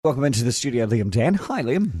Welcome into the studio, Liam Dan. Hi,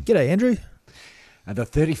 Liam. G'day, Andrew. The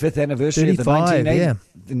 35th anniversary of the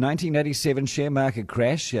 1987 share market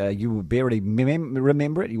crash. You will barely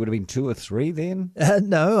remember it. You would have been 2 or 3 then.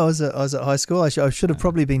 No, I was at high school. I should have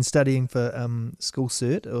probably been studying for school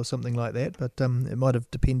cert or something like that, but it might have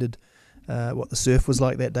depended what the surf was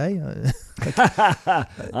like that day.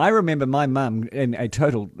 I remember my mum in a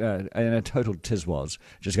total tizwas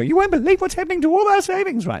just going, "You won't believe what's happening to all our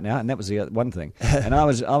savings right now," and that was the one thing. And I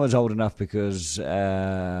was old enough because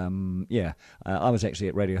I was actually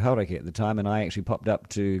at Radio Herald at the time, and I actually popped up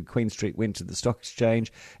to Queen Street, went to the stock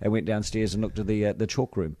exchange, and went downstairs and looked at the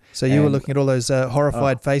chalk room. So you were looking at all those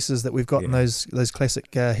horrified faces that we've got in those classic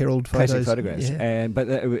Herald photos. Classic photographs, but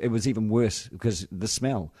it was even worse because the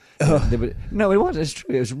smell. No, it was. It's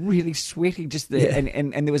true. It was really sweaty just there. Yeah.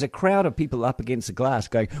 And there was a crowd of people up against the glass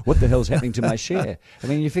going, "What the hell's happening to my share?" I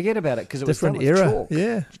mean, you forget about it because it was done with chalk.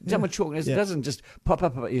 Yeah. Done with chalk. It doesn't just pop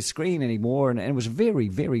up at your screen anymore, and it was very,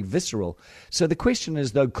 very visceral. So the question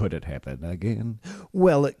is, though, could it happen again?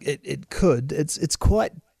 Well, it could. It's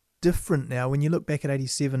quite different now. When you look back at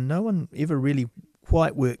 87, no one ever really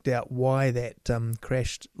quite worked out why that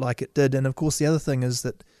crashed like it did. And, of course, the other thing is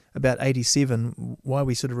that about 87, why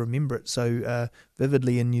we sort of remember it so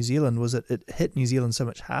vividly in New Zealand was it hit New Zealand so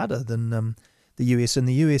much harder than the US. In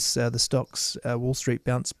the US, the stocks, Wall Street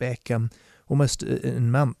bounced back almost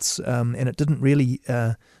in months, and it didn't really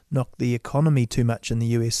knock the economy too much in the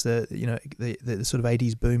US. The sort of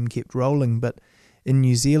 80s boom kept rolling, but in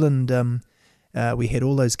New Zealand, we had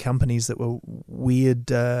all those companies that were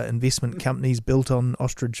weird investment companies built on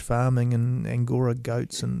ostrich farming and Angora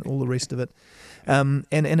goats and all the rest of it. And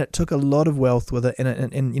it took a lot of wealth with it,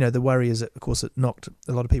 and the worry is that, of course, it knocked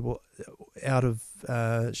a lot of people out of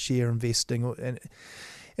share investing,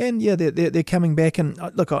 they're coming back. And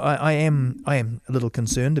look, I am a little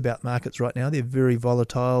concerned about markets right now. They're very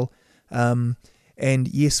volatile, and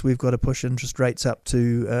yes, we've got to push interest rates up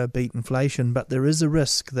to beat inflation, but there is a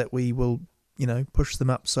risk that we will push them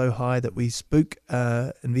up so high that we spook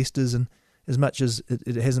investors. And as much as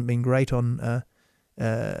it hasn't been great on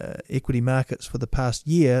equity markets for the past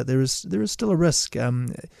year, there is still a risk.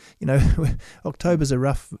 October's a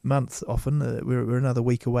rough month often. We're another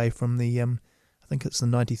week away from the I think it's the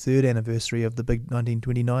 93rd anniversary of the big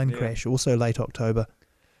 1929 crash, also late October.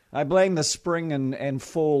 I blame the spring and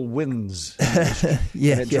fall winds. Drives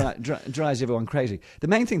everyone crazy. The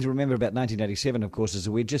main thing to remember about 1987, of course, is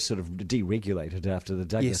that we just sort of deregulated after the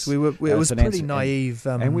Douglas. Yes, we were. It was pretty naive,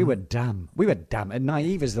 and we were dumb. We were dumb, and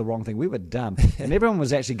naive is the wrong thing. We were dumb, and everyone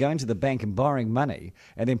was actually going to the bank and borrowing money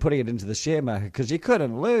and then putting it into the share market because you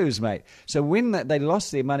couldn't lose, mate. So when they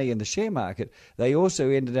lost their money in the share market, they also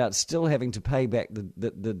ended up still having to pay back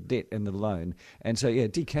the debt and the loan, and so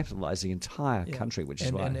decapitalised the entire country, which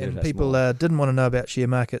is why. And people didn't want to know about share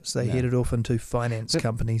markets. They headed off into finance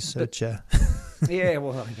companies. Yeah,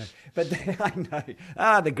 well, I know. But I know.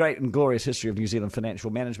 The great and glorious history of New Zealand financial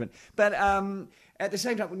management. But at the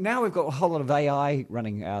same time, now we've got a whole lot of AI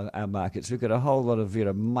running our markets. We've got a whole lot of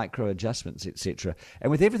micro adjustments, etc. And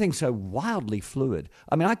with everything so wildly fluid,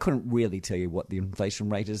 I mean, I couldn't really tell you what the inflation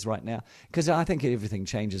rate is right now because I think everything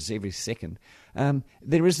changes every second.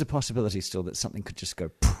 There is the possibility still that something could just go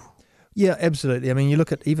poof. Yeah, absolutely. I mean, you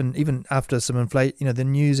look at even after some inflation, the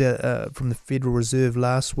news from the Federal Reserve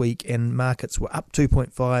last week, and markets were up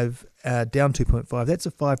 2.5, down 2.5. That's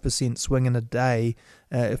a 5% swing in a day.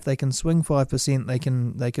 If they can swing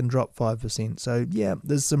 5%, they can drop 5%. So yeah,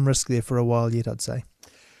 there's some risk there for a while yet, I'd say.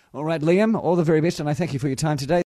 All right, Liam, all the very best, and I thank you for your time today.